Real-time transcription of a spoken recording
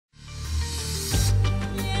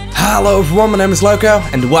Hello everyone, my name is Lowko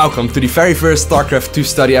and welcome to the very first StarCraft II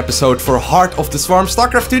study episode for Heart of the Swarm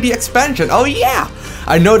StarCraft II the expansion. Oh yeah!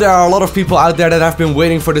 I know there are a lot of people out there that have been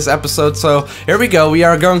waiting for this episode, so here we go. We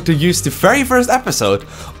are going to use the very first episode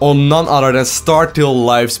on none other than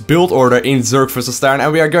Startale.Life's build order in Zerg vs Terran,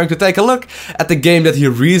 and we are going to take a look at the game that he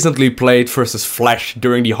recently played versus Flash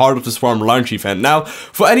during the Heart of the Swarm launch event. Now,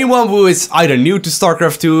 for anyone who is either new to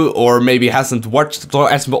StarCraft II or maybe hasn't watched it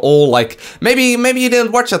all, like maybe you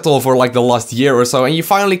didn't watch at all for like the last year or so and you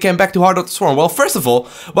finally came back to Heart of the Swarm. Well, first of all,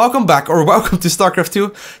 welcome back or welcome to StarCraft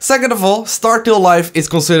II. Second of all, Startale.Life is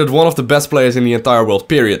considered one of the best players in the entire world,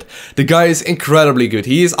 period. The guy is incredibly good.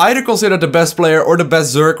 He is either considered the best player or the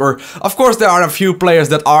best Zerg, or of course there are a few players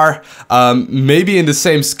that are maybe in the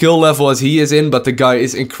same skill level as he is in, but the guy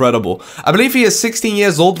is incredible. I believe he is 16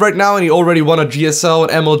 years old right now and he already won a GSL,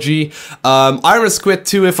 an MLG, Iron Squid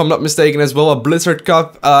 2 if I'm not mistaken as well, a Blizzard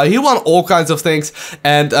Cup. He won all kinds of things,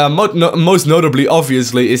 and most notably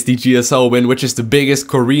obviously is the GSL win, which is the biggest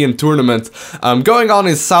Korean tournament going on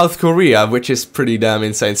in South Korea, which is pretty damn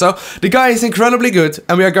insane. So the guy is incredibly good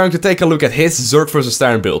and we are going to take a look at his Zerg vs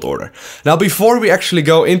Terran build order. Now before we actually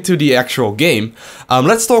go into the actual game,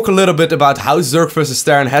 let's talk a little bit about how Zerg vs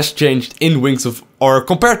Terran has changed in Wings of, or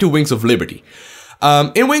compared to Wings of Liberty.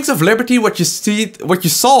 In Wings of Liberty, what you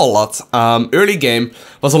saw a lot early game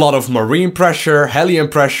was a lot of marine pressure, Hellion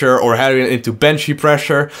pressure, or Hellion into Banshee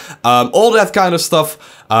pressure. All that kind of stuff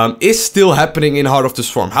is still happening in Heart of the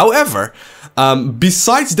Swarm. However,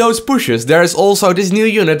 besides those pushes, there is also this new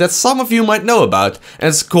unit that some of you might know about, and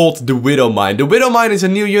it's called the Widow Mine. The Widow Mine is a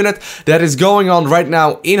new unit that is going on right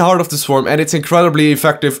now in Heart of the Swarm, and it's incredibly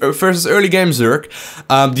effective versus early game Zerg.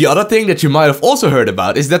 The other thing that you might have also heard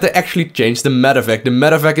about is that they actually changed the medevac. The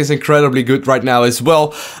medevac is incredibly good right now as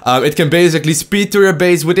well. It can basically speed to your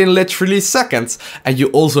base within literally seconds, and you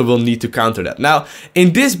also will need to counter that. Now,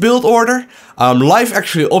 in this build order, Life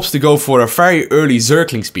actually opts to go for a very early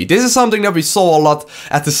Zergling speed. This is something that we saw a lot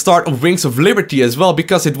at the start of Wings of Liberty as well,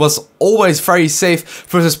 because it was always very safe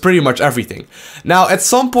versus pretty much everything. Now, at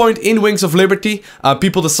some point in Wings of Liberty,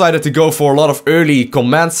 people decided to go for a lot of early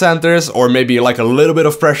command centers, or maybe like a little bit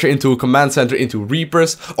of pressure into a command center into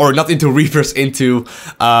Reapers, or not into Reapers, into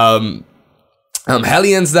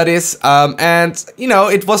Hellions, that is, and you know,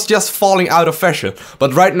 it was just falling out of fashion.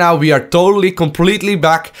 But right now we are totally, completely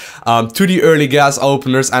back to the early gas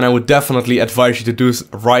openers, and I would definitely advise you to do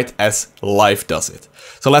right as Life does it.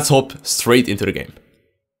 So let's hop straight into the game.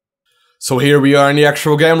 So here we are in the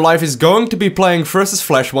actual game. Life is going to be playing versus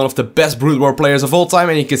Flash, one of the best Brood War players of all time,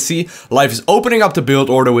 and you can see Life is opening up the build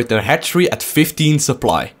order with a hatchery at 15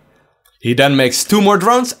 supply. He then makes 2 more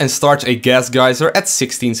drones and starts a gas geyser at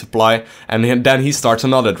 16 supply, and then he starts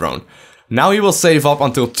another drone. Now he will save up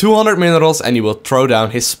until 200 minerals and he will throw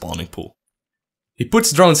down his spawning pool. He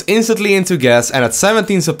puts drones instantly into gas, and at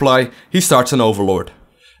 17 supply he starts an Overlord.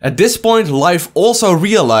 At this point, Life also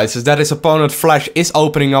realizes that his opponent Flash is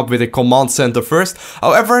opening up with a command center first.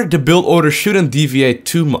 However, the build order shouldn't deviate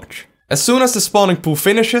too much. As soon as the spawning pool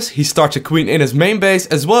finishes, he starts a queen in his main base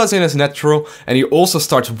as well as in his natural, and he also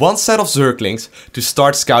starts one set of Zerglings to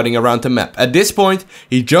start scouting around the map. At this point,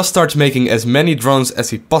 he just starts making as many drones as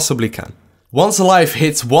he possibly can. Once Life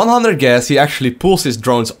hits 100 gas, he actually pulls his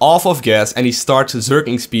drones off of gas and he starts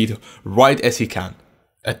Zergling speed right as he can.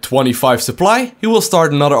 At 25 supply, he will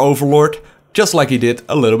start another Overlord, just like he did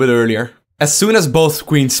a little bit earlier. As soon as both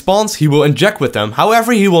queens spawns, he will inject with them.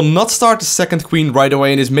 However, he will not start the second queen right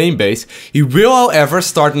away in his main base. He will, however,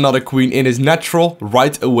 start another queen in his natural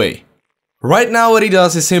right away. Right now what he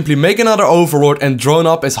does is simply make another Overlord and drone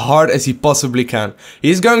up as hard as he possibly can. He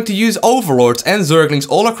is going to use Overlords and Zerglings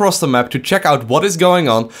all across the map to check out what is going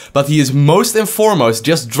on, but he is most and foremost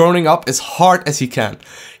just droning up as hard as he can.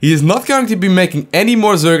 He is not going to be making any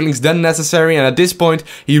more Zerglings than necessary, and at this point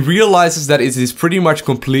he realizes that it is pretty much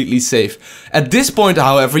completely safe. At this point,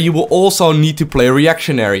 however, you will also need to play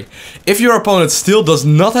reactionary. If your opponent still does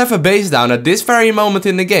not have a base down at this very moment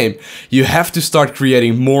in the game, you have to start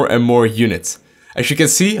creating more and more units. As you can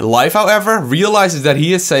see, Life, however, realizes that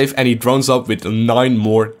he is safe and he drones up with 9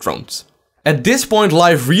 more drones. At this point,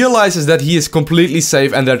 Life realizes that he is completely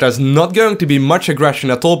safe and that there's not going to be much aggression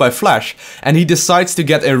at all by Flash, and he decides to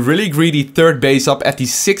get a really greedy third base up at the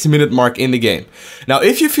 6-minute mark in the game. Now,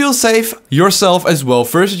 if you feel safe yourself as well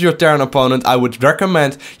versus your Terran opponent, I would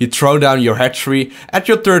recommend you throw down your hatchery at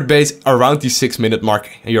your third base around the 6-minute mark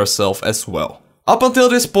yourself as well. Up until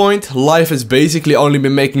this point, Life has basically only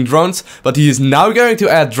been making drones, but he is now going to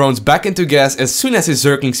add drones back into gas as soon as his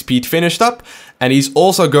Zergling speed finished up, and he's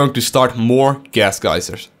also going to start more gas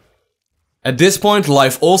geysers. At this point,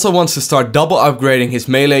 Life also wants to start double upgrading his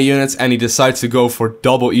melee units and he decides to go for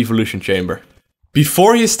double evolution chamber.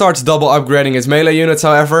 Before he starts double upgrading his melee units,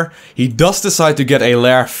 however, he does decide to get a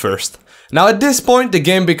lair first. Now at this point, the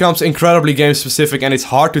game becomes incredibly game specific and it's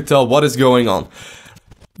hard to tell what is going on.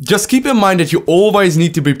 Just keep in mind that you always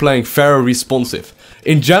need to be playing very responsive.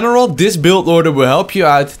 In general, this build order will help you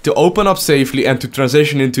out to open up safely and to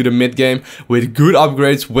transition into the mid game with good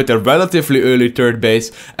upgrades with a relatively early third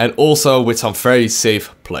base and also with some very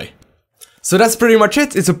safe play. So that's pretty much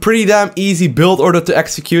it. It's a pretty damn easy build order to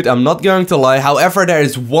execute, I'm not going to lie. However, there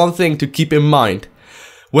is one thing to keep in mind.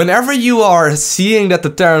 Whenever you are seeing that the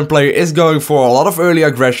Terran player is going for a lot of early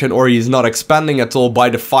aggression or he is not expanding at all by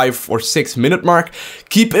the 5 or 6 minute mark,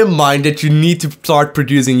 keep in mind that you need to start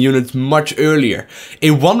producing units much earlier.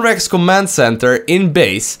 A 1-Rex command center in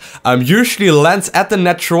base usually lands at the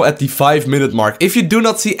natural at the 5 minute mark. If you do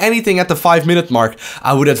not see anything at the 5 minute mark,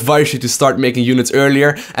 I would advise you to start making units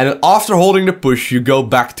earlier, and then after holding the push you go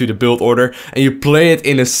back to the build order and you play it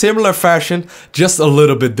in a similar fashion, just a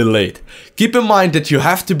little bit delayed. Keep in mind that you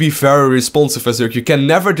have to be very responsive as Zerg. You can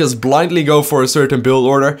never just blindly go for a certain build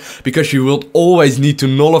order because you will always need to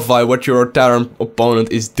nullify what your Terran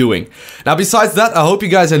opponent is doing. Now besides that, I hope you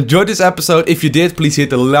guys enjoyed this episode. If you did, please hit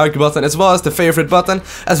the like button as well as the favorite button,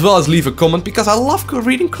 as well as leave a comment because I love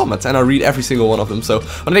reading comments and I read every single one of them. So I want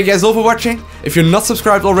to thank you guys all for watching. If you're not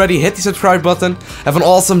subscribed already, hit the subscribe button. Have an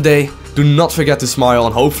awesome day. Do not forget to smile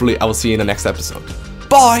and hopefully I will see you in the next episode.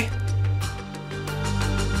 Bye!